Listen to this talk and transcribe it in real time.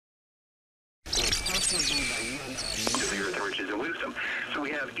to the earth, riches, and wisdom. So we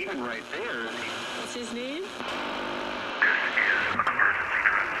have, even right there... What's his name?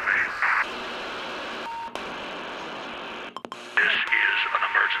 This is an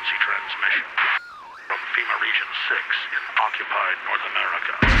emergency transmission from FEMA Region 6 in occupied North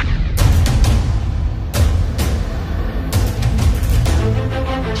America.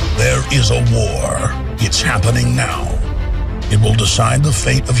 There is a war. It's happening now. It will decide the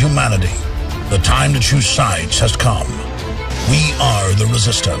fate of humanity. The time to choose sides has come. We are the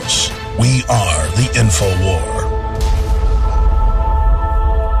resistance. We are the info war.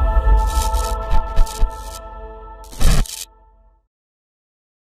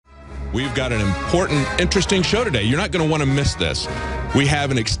 We've got an important, interesting show today. You're not going to want to miss this. We have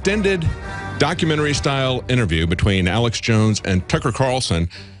an extended documentary-style interview between Alex Jones and Tucker Carlson.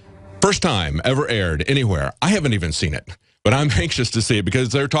 First time ever aired anywhere. I haven't even seen it, but I'm anxious to see it because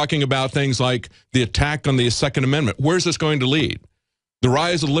they're talking about things like the attack on the Second Amendment. Where's this going to lead? The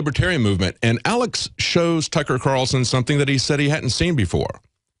rise of the libertarian movement. And Alex shows Tucker Carlson something that he said he hadn't seen before.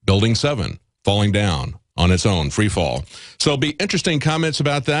 Building 7 falling down on its own, free fall. So it'll be interesting comments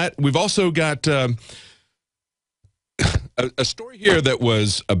about that. We've also got a story here that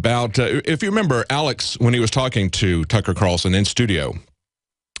was about, if you remember, Alex, when he was talking to Tucker Carlson in studio,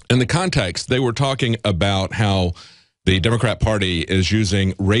 in the context, they were talking about how the Democrat Party is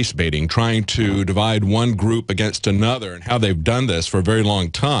using race baiting, trying to divide one group against another, and how they've done this for a very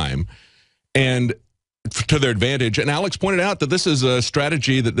long time, and to their advantage. And Alex pointed out that this is a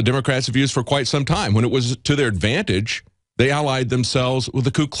strategy that the Democrats have used for quite some time. When it was to their advantage, they allied themselves with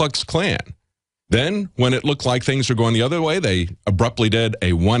the Ku Klux Klan. Then, when it looked like things were going the other way, they abruptly did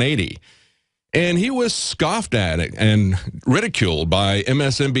a 180. And he was scoffed at and ridiculed by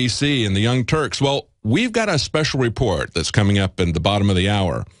MSNBC and the Young Turks. Well, we've got a special report that's coming up in the bottom of the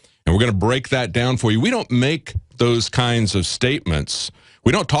hour, and we're going to break that down for you. We don't make those kinds of statements.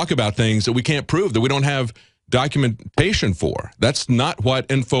 We don't talk about things that we can't prove, that we don't have documentation for. That's not what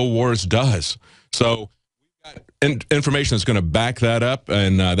InfoWars does. So we've got information that's going to back that up,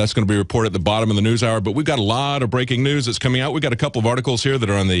 and that's going to be reported at the bottom of the news hour. But we've got a lot of breaking news that's coming out. We've got a couple of articles here that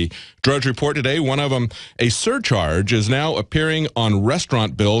are on the Drudge Report today. One of them, a surcharge is now appearing on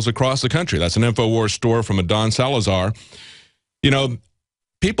restaurant bills across the country. That's an InfoWars story from Don Salazar. You know,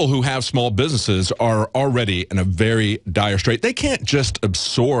 people who have small businesses are already in a very dire strait. They can't just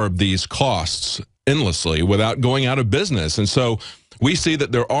absorb these costs endlessly without going out of business. And so we see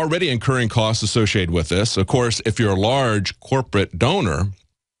that they're already incurring costs associated with this. Of course, if you're a large corporate donor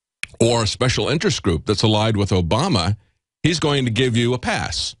or a special interest group that's allied with Obama, he's going to give you a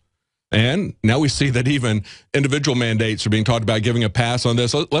pass. And now we see that even individual mandates are being talked about giving a pass on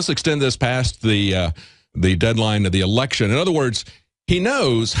this. Let's extend this past the deadline of the election. In other words, he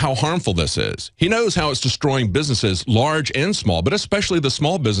knows how harmful this is. He knows how it's destroying businesses, large and small, but especially the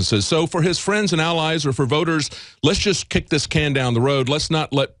small businesses. So for his friends and allies or for voters, let's just kick this can down the road. Let's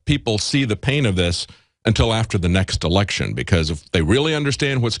not let people see the pain of this until after the next election, because if they really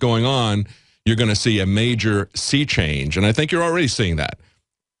understand what's going on, you're going to see a major sea change. And I think you're already seeing that.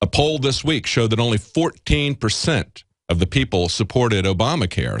 A poll this week showed that only 14% of the people supported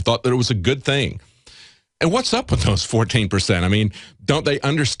Obamacare, thought that it was a good thing. And what's up with those 14%? I mean, don't they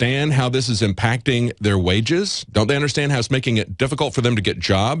understand how this is impacting their wages? Don't they understand how it's making it difficult for them to get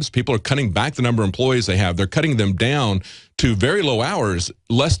jobs? People are cutting back the number of employees they have. They're cutting them down to very low hours,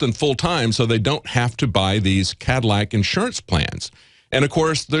 less than full time, so they don't have to buy these Cadillac insurance plans. And of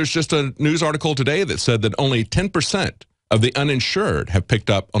course, there's just a news article today that said that only 10% of the uninsured have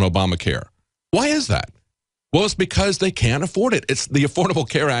picked up on Obamacare. Why is that? Well, it's because they can't afford it. It's the Affordable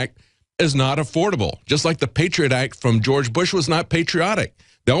Care Act is not affordable, just like the Patriot Act from George Bush was not patriotic.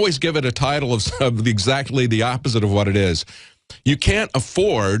 They always give it a title of exactly the opposite of what it is. You can't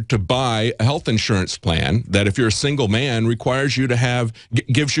afford to buy a health insurance plan that, if you're a single man, requires you to have,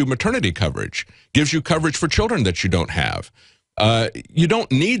 gives you maternity coverage, gives you coverage for children that you don't have. You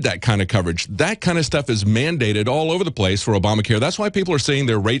don't need that kind of coverage. That kind of stuff is mandated all over the place for Obamacare. That's why people are seeing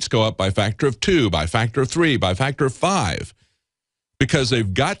their rates go up by a factor of 2, by a factor of 3, by a factor of 5. Because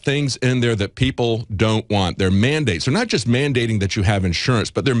they've got things in there that people don't want. They're mandates. They're not just mandating that you have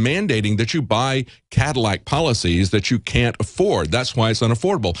insurance, but they're mandating that you buy Cadillac policies that you can't afford. That's why it's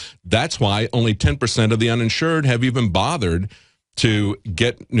unaffordable. That's why only 10% of the uninsured have even bothered to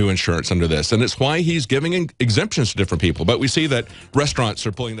get new insurance under this. And it's why he's giving exemptions to different people. But we see that restaurants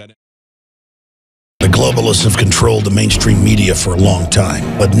are pulling that in. The globalists have controlled the mainstream media for a long time,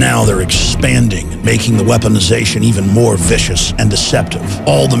 but now they're expanding, making the weaponization even more vicious and deceptive.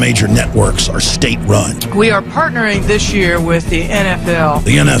 All the major networks are state-run. We are partnering this year with the NFL.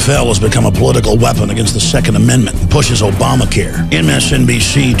 The NFL has become a political weapon against the Second Amendment and pushes Obamacare.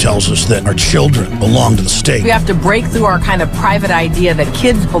 MSNBC tells us that our children belong to the state. We have to break through our kind of private idea that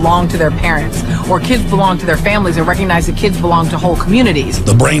kids belong to their parents or kids belong to their families and recognize that kids belong to whole communities.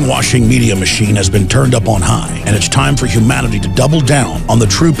 The brainwashing media machine has been turned up on high, and it's time for humanity to double down on the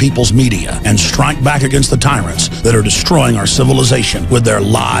true people's media and strike back against the tyrants that are destroying our civilization with their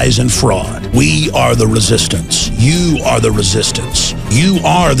lies and fraud. We are the resistance. You are the resistance. You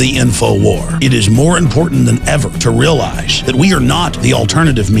are the info war. It is more important than ever to realize that we are not the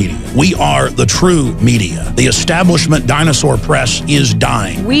alternative media. We are the true media. The establishment dinosaur press is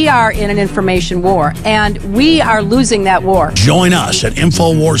dying. We are in an information war, and we are losing that war. Join us at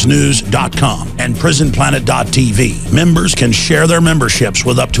InfoWarsNews.com and PrisonPlanet.tv. Members can share their memberships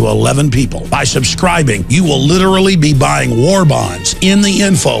with up to 11 people. By subscribing, you will literally be buying war bonds in the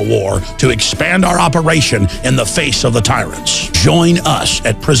info war to expand our operation in the face of the tyrants. Join us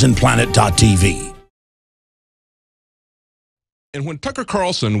at PrisonPlanet.tv. And when Tucker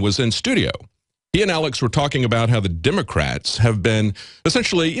Carlson was in studio, he and Alex were talking about how the Democrats have been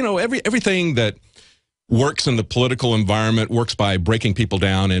essentially, you know, everything that works in the political environment works by breaking people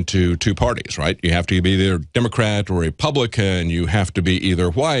down into two parties, right? You have to be either Democrat or Republican. You have to be either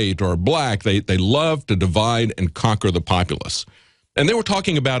white or black. They love to divide and conquer the populace. And they were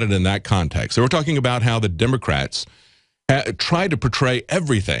talking about it in that context. They were talking about how the Democrats try to portray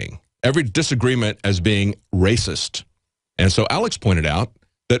everything, every disagreement as being racist. And so Alex pointed out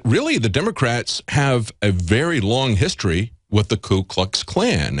that really the Democrats have a very long history with the Ku Klux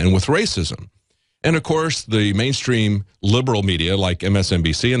Klan and with racism. And of course, the mainstream liberal media like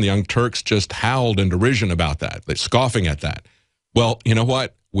MSNBC and the Young Turks just howled in derision about that. They're scoffing at that. Well, you know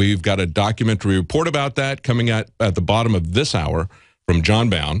what? We've got a documentary report about that coming at the bottom of this hour from John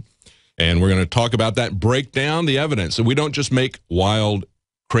Bound. And we're going to talk about that, break down the evidence. So we don't just make wild,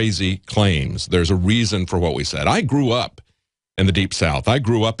 crazy claims. There's a reason for what we said. I grew up in the Deep South. I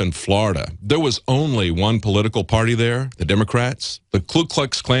grew up in Florida. There was only one political party there, the Democrats. The Ku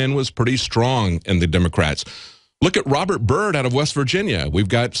Klux Klan was pretty strong in the Democrats. Look at Robert Byrd out of West Virginia. We've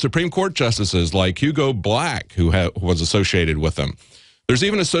got Supreme Court justices like Hugo Black who was associated with them. There's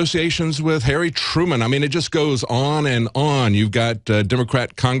even associations with Harry Truman. I mean, it just goes on and on. You've got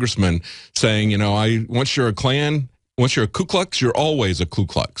Democrat congressmen saying, you know, once you're a Klan, once you're a Ku Klux, you're always a Ku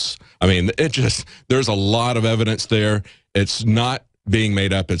Klux. I mean, there's a lot of evidence there. It's not being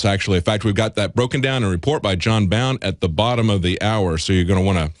made up. It's actually a fact. We've got that broken down in a report by John Bound at the bottom of the hour, so you're going to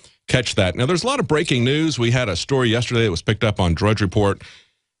want to catch that. Now, there's a lot of breaking news. We had a story yesterday that was picked up on Drudge Report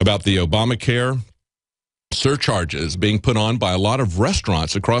about the Obamacare surcharges being put on by a lot of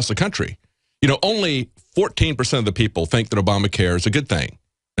restaurants across the country. You know, only 14% of the people think that Obamacare is a good thing.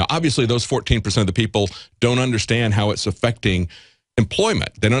 Now, obviously, those 14% of the people don't understand how it's affecting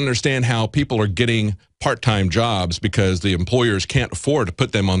employment. They don't understand how people are getting part-time jobs because the employers can't afford to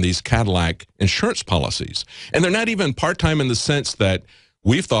put them on these Cadillac insurance policies. And they're not even part-time in the sense that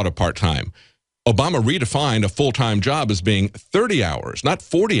we've thought of part-time. Obama redefined a full-time job as being 30 hours, not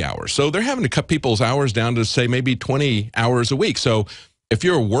 40 hours. So they're having to cut people's hours down to, say, maybe 20 hours a week. So if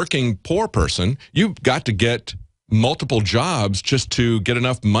you're a working poor person, you've got to get multiple jobs just to get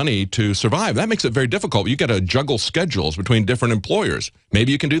enough money to survive. That makes it very difficult. You got to juggle schedules between different employers.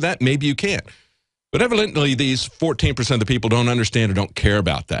 Maybe you can do that, maybe you can't. But evidently, these 14% of the people don't understand or don't care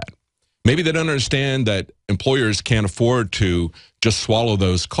about that. Maybe they don't understand that employers can't afford to just swallow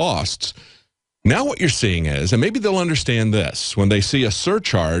those costs. Now what you're seeing is, and maybe they'll understand this, when they see a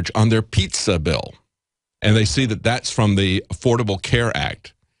surcharge on their pizza bill, and they see that that's from the Affordable Care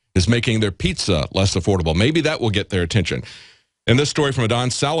Act, is making their pizza less affordable. Maybe that will get their attention. And this story from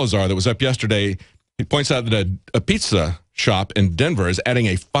Adon Salazar that was up yesterday, he points out that a pizza shop in Denver is adding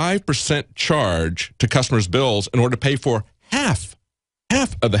a 5% charge to customers' bills in order to pay for half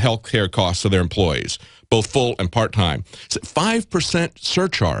of the health care costs of their employees, both full and part-time. So 5%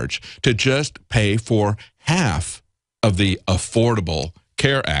 surcharge to just pay for half of the Affordable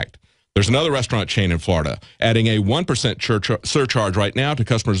Care Act. There's another restaurant chain in Florida adding a 1% surcharge right now to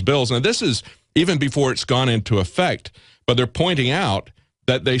customers' bills. Now, this is even before it's gone into effect, but they're pointing out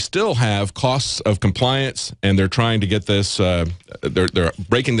that they still have costs of compliance, and they're trying to get this, they're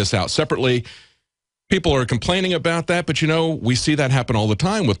breaking this out separately. People are complaining about that, but, you know, we see that happen all the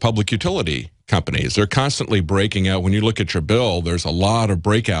time with public utility companies. They're constantly breaking out. When you look at your bill, there's a lot of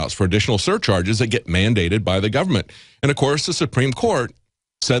breakouts for additional surcharges that get mandated by the government. And, of course, the Supreme Court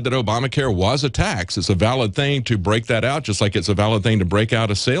said that Obamacare was a tax. It's a valid thing to break that out, just like it's a valid thing to break out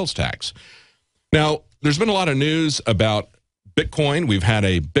a sales tax. Now, there's been a lot of news about Bitcoin. We've had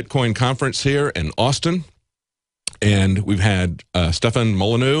a Bitcoin conference here in Austin, and we've had Stefan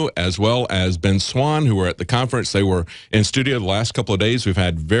Molyneux as well as Ben Swan, who were at the conference. They were in studio the last couple of days. We've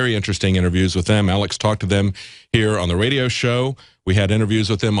had very interesting interviews with them. Alex talked to them here on the radio show. We had interviews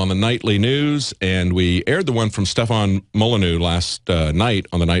with them on the nightly news, and we aired the one from Stefan Molyneux last night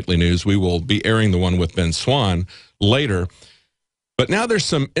on the nightly news. We will be airing the one with Ben Swan later. But now there's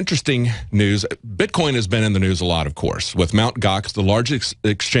some interesting news. Bitcoin has been in the news a lot, of course, with Mt. Gox, the largest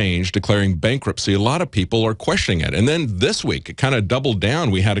exchange, declaring bankruptcy. A lot of people are questioning it. And then this week, it kind of doubled down.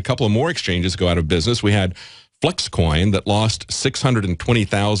 We had a couple of more exchanges go out of business. We had Flexcoin that lost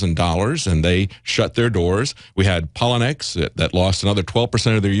 $620,000, and they shut their doors. We had Poloniex that lost another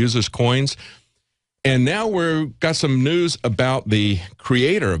 12% of their users' coins. And now we've got some news about the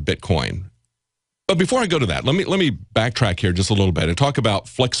creator of Bitcoin. But before I go to that, let me backtrack here just a little bit and talk about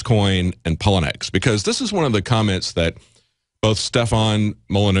Flexcoin and Poloniex, because this is one of the comments that both Stefan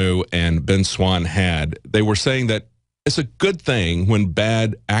Molyneux and Ben Swan had. They were saying that it's a good thing when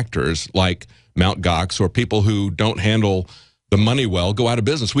bad actors like Mt. Gox or people who don't handle the money well go out of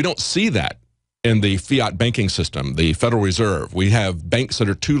business. We don't see that in the fiat banking system, the Federal Reserve. We have banks that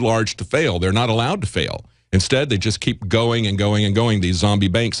are too large to fail. They're not allowed to fail. Instead, they just keep going and going and going, these zombie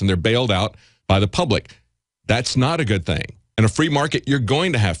banks, and they're bailed out by the public. That's not a good thing. In a free market, you're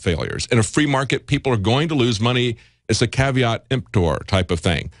going to have failures. In a free market, people are going to lose money. It's a caveat emptor type of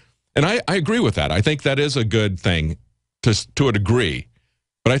thing. And I agree with that. I think that is a good thing to a degree.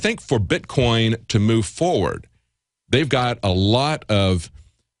 But I think for Bitcoin to move forward, they've got a lot of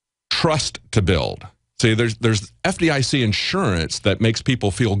trust to build. See, there's FDIC insurance that makes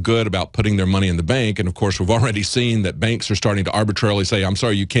people feel good about putting their money in the bank. And of course, we've already seen that banks are starting to arbitrarily say, I'm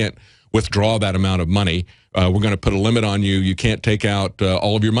sorry, you can't withdraw that amount of money. We're going to put a limit on you. You can't take out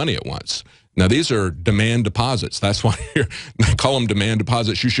all of your money at once. Now, these are demand deposits. That's why they call them demand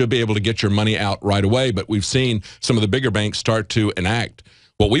deposits. You should be able to get your money out right away. But we've seen some of the bigger banks start to enact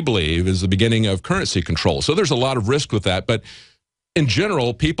what we believe is the beginning of currency control. So there's a lot of risk with that. But in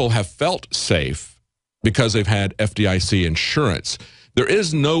general, people have felt safe because they've had FDIC insurance. There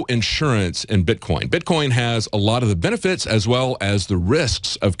is no insurance in Bitcoin. Bitcoin has a lot of the benefits as well as the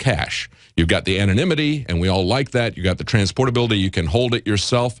risks of cash. You've got the anonymity, and we all like that. You've got the transportability. You can hold it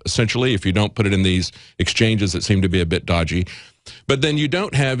yourself, essentially, if you don't put it in these exchanges that seem to be a bit dodgy. But then you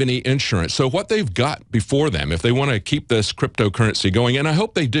don't have any insurance. So what they've got before them, if they want to keep this cryptocurrency going, and I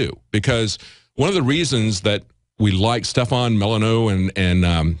hope they do, because one of the reasons that we like Stefan Molyneux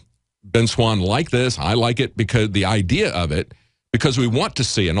and Ben Swan like this, I like it because the idea of it, because we want to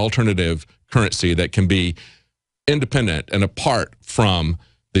see an alternative currency that can be independent and apart from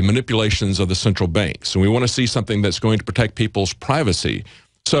the manipulations of the central banks. And we want to see something that's going to protect people's privacy.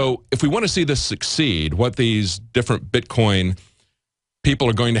 So if we want to see this succeed, what these different Bitcoin people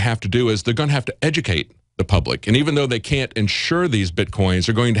are going to have to do is they're going to have to educate the public. And even though they can't insure these Bitcoins,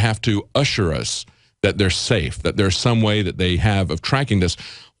 they're going to have to assure us that they're safe, that there's some way that they have of tracking this.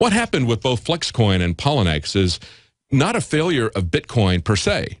 What happened with both Flexcoin and Poloniex is not a failure of Bitcoin per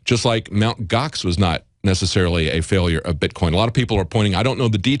se, just like Mt. Gox was not necessarily a failure of Bitcoin. A lot of people are pointing, I don't know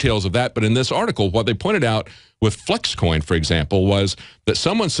the details of that, but in this article, what they pointed out with Flexcoin, for example, was that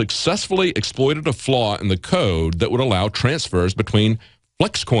someone successfully exploited a flaw in the code that would allow transfers between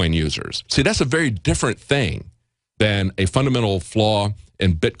Flexcoin users. See, that's a very different thing than a fundamental flaw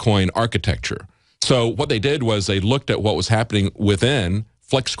in Bitcoin architecture. So what they did was they looked at what was happening within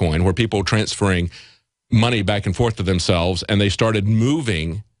Flexcoin, where people were transferring money back and forth to themselves, and they started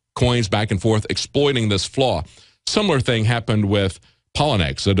moving coins back and forth, exploiting this flaw. Similar thing happened with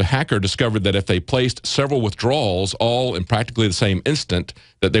Poloniex. So the hacker discovered that if they placed several withdrawals all in practically the same instant,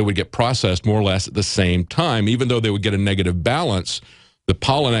 that they would get processed more or less at the same time. Even though they would get a negative balance, the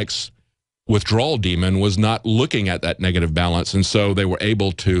Poloniex withdrawal daemon was not looking at that negative balance, and so they were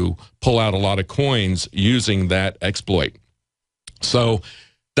able to pull out a lot of coins using that exploit. So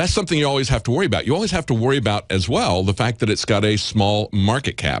that's something you always have to worry about. You always have to worry about as well the fact that it's got a small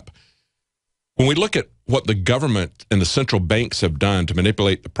market cap. When we look at what the government and the central banks have done to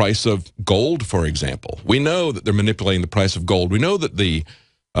manipulate the price of gold, for example, we know that they're manipulating the price of gold. We know that the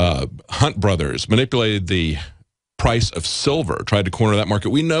Hunt brothers manipulated the price of silver, tried to corner that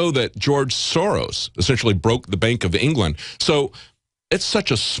market. We know that George Soros essentially broke the Bank of England. So it's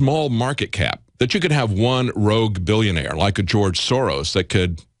such a small market cap that you could have one rogue billionaire like a George Soros that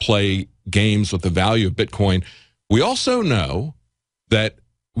could play games with the value of Bitcoin. We also know that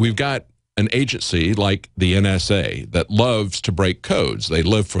we've got an agency like the NSA that loves to break codes. They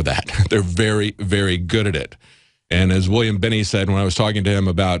live for that. They're very, very good at it. And as William Binney said when I was talking to him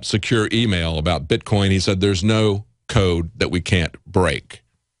about secure email, about Bitcoin, he said there's no code that we can't break.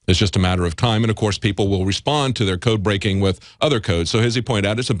 It's just a matter of time. And, of course, people will respond to their code breaking with other codes. So as he pointed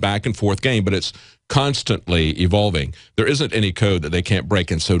out, it's a back-and-forth game, but it's constantly evolving. There isn't any code that they can't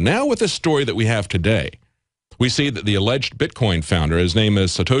break. And so now with this story that we have today, we see that the alleged Bitcoin founder, his name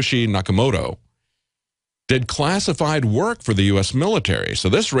is Satoshi Nakamoto, did classified work for the U.S. military. So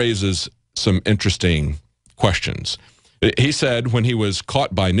this raises some interesting questions. He said when he was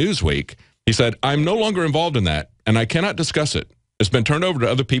caught by Newsweek, he said, "I'm no longer involved in that, and I cannot discuss it. It's been turned over to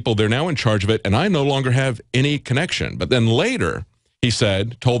other people. They're now in charge of it, and I no longer have any connection." But then later, he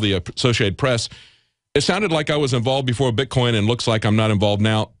said, told the Associated Press, "It sounded like I was involved before Bitcoin and looks like I'm not involved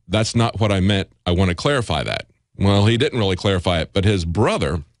now. That's not what I meant. I want to clarify that." Well, he didn't really clarify it, but his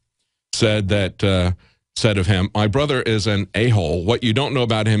brother said that, said of him, "My brother is an a-hole. What you don't know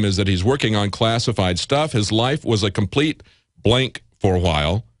about him is that he's working on classified stuff. His life was a complete blank for a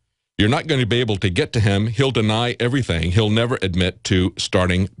while. You're not going to be able to get to him. He'll deny everything. He'll never admit to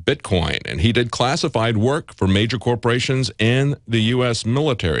starting Bitcoin." And he did classified work for major corporations and the U.S.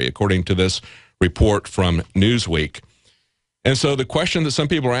 military, according to this report from Newsweek. And so the question that some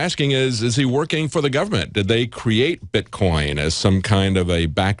people are asking is he working for the government? Did they create Bitcoin as some kind of a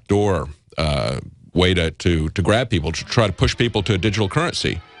backdoor way to grab people, to try to push people to a digital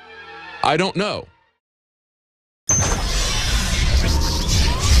currency? I don't know.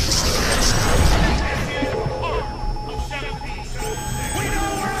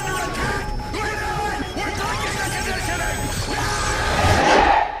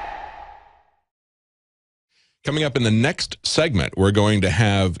 Coming up in the next segment, we're going to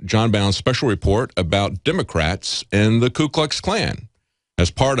have John Bound's special report about Democrats and the Ku Klux Klan. As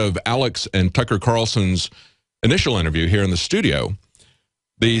part of Alex and Tucker Carlson's initial interview here in the studio,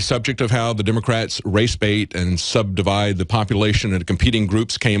 the subject of how the Democrats race bait and subdivide the population into competing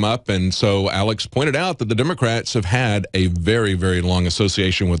groups came up. And so Alex pointed out that the Democrats have had a very, very long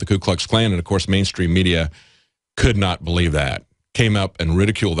association with the Ku Klux Klan. And, of course, mainstream media could not believe that, came up and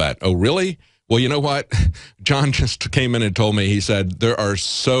ridiculed that. Oh, really? Well, you know what? John just came in and told me, he said, there are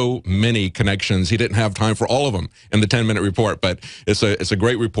so many connections. He didn't have time for all of them in the 10-minute report, but it's a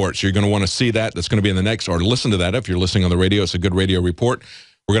great report. So you're going to want to see that. That's going to be in the next, or listen to that if you're listening on the radio. It's a good radio report.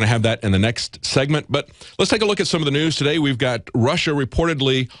 We're going to have that in the next segment. But let's take a look at some of the news today. We've got Russia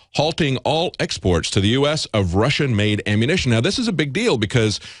reportedly halting all exports to the U.S. of Russian-made ammunition. Now, this is a big deal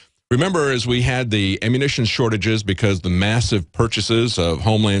because remember, as we had the ammunition shortages because the massive purchases of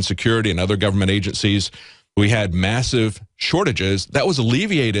Homeland Security and other government agencies, we had massive shortages. That was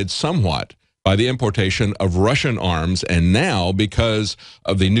alleviated somewhat by the importation of Russian arms. And now, because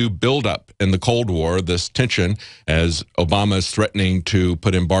of the new buildup in the Cold War, this tension, as Obama is threatening to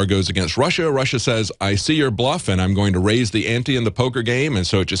put embargoes against Russia, Russia says, I see your bluff, and I'm going to raise the ante in the poker game. And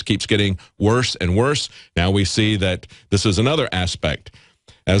so it just keeps getting worse and worse. Now we see that this is another aspect.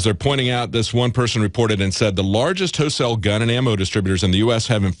 As they're pointing out, this one person reported and said, the largest wholesale gun and ammo distributors in the U.S.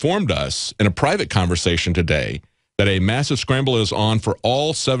 have informed us in a private conversation today that a massive scramble is on for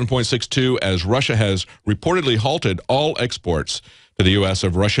all 7.62 as Russia has reportedly halted all exports to the U.S.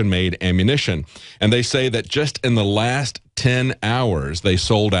 of Russian-made ammunition. And they say that just in the last 10 hours, they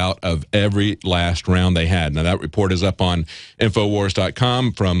sold out of every last round they had. Now, that report is up on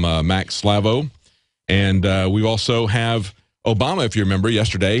Infowars.com from Max Slavo. And we also have Obama, if you remember,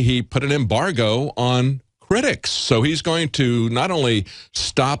 yesterday, he put an embargo on critics. So he's going to not only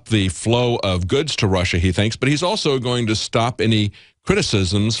stop the flow of goods to Russia, he thinks, but he's also going to stop any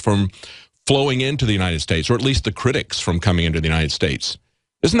criticisms from flowing into the United States, or at least the critics from coming into the United States.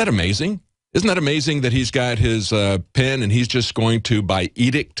 Isn't that amazing? Isn't that amazing that he's got his pen and he's just going to, by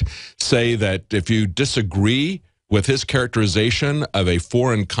edict, say that if you disagree with his characterization of a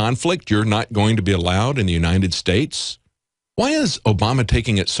foreign conflict, you're not going to be allowed in the United States? Why is Obama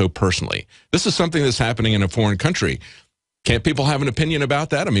taking it so personally? This is something that's happening in a foreign country. Can't people have an opinion about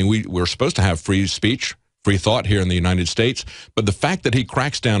that? I mean, we're supposed to have free speech, free thought here in the United States. But the fact that he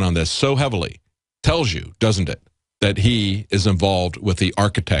cracks down on this so heavily tells you, doesn't it, that he is involved with the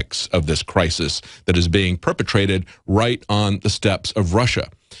architects of this crisis that is being perpetrated right on the steps of Russia.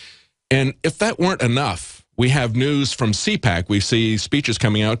 And if that weren't enough, we have news from CPAC. We see speeches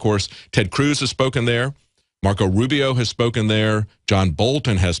coming out. Of course, Ted Cruz has spoken there. Marco Rubio has spoken there. John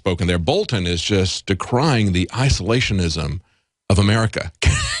Bolton has spoken there. Bolton is just decrying the isolationism of America.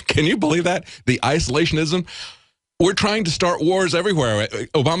 Can you believe that? The isolationism? We're trying to start wars everywhere.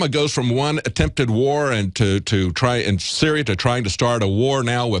 Obama goes from one attempted war and to try in Syria to trying to start a war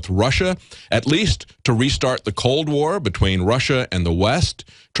now with Russia, at least to restart the Cold War between Russia and the West,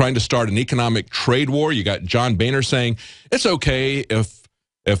 trying to start an economic trade war. You got John Boehner saying it's okay if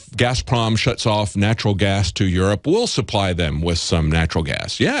Gazprom shuts off natural gas to Europe, we'll supply them with some natural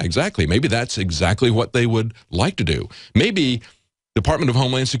gas. Yeah, exactly. Maybe that's exactly what they would like to do. Maybe Department of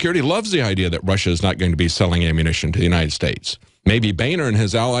Homeland Security loves the idea that Russia is not going to be selling ammunition to the United States. Maybe Boehner and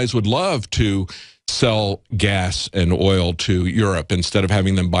his allies would love to sell gas and oil to Europe instead of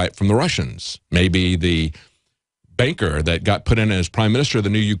having them buy it from the Russians. Maybe the banker that got put in as prime minister of the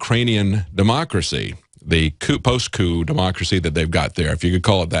new Ukrainian democracy, the post-coup democracy that they've got there, if you could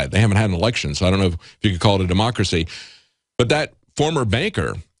call it that. They haven't had an election, so I don't know if you could call it a democracy. But that former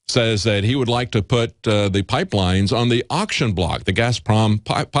banker says that he would like to put the pipelines on the auction block, the Gazprom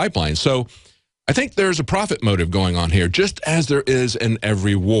pipeline. So I think there's a profit motive going on here, just as there is in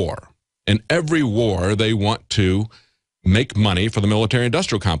every war. In every war, they want to make money for the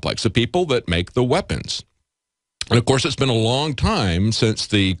military-industrial complex, the people that make the weapons. And, of course, it's been a long time since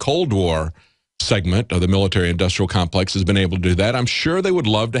the Cold War segment of the military-industrial complex has been able to do that. I'm sure they would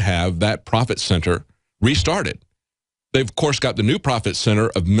love to have that profit center restarted. They've, of course, got the new profit center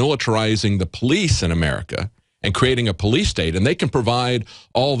of militarizing the police in America and creating a police state, and they can provide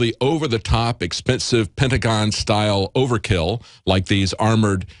all the over-the-top, expensive Pentagon-style overkill, like these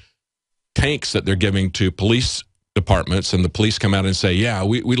armored tanks that they're giving to police departments, and the police come out and say, yeah,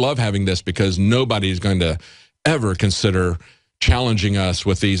 we love having this because nobody's going to ever consider challenging us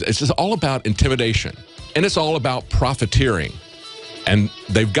with these. It's just all about intimidation, and it's all about profiteering. And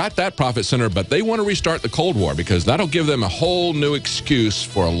they've got that profit center, but they want to restart the Cold War because that'll give them a whole new excuse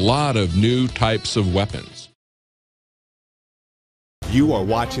for a lot of new types of weapons. You are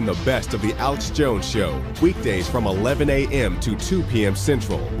watching the best of the Alex Jones Show, weekdays from 11 a.m. to 2 p.m.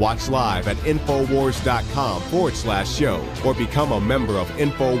 Central. Watch live at Infowars.com/show or become a member of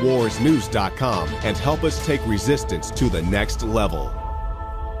InfoWarsNews.com and help us take resistance to the next level.